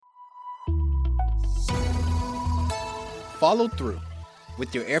Follow through.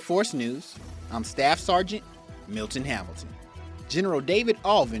 With your Air Force News, I'm Staff Sergeant Milton Hamilton. General David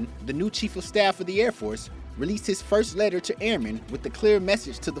Alvin, the new Chief of Staff of the Air Force, released his first letter to airmen with the clear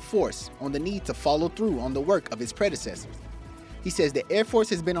message to the force on the need to follow through on the work of his predecessors. He says the Air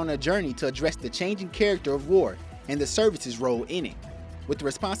Force has been on a journey to address the changing character of war and the service's role in it, with the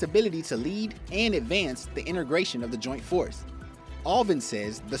responsibility to lead and advance the integration of the joint force. Alvin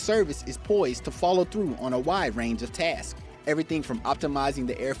says the service is poised to follow through on a wide range of tasks, everything from optimizing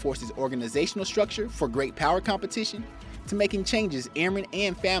the Air Force's organizational structure for great power competition to making changes airmen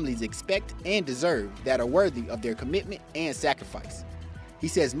and families expect and deserve that are worthy of their commitment and sacrifice. He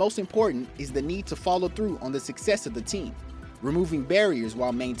says most important is the need to follow through on the success of the team, removing barriers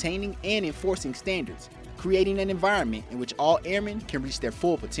while maintaining and enforcing standards, creating an environment in which all airmen can reach their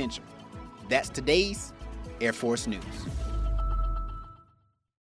full potential. That's today's Air Force News.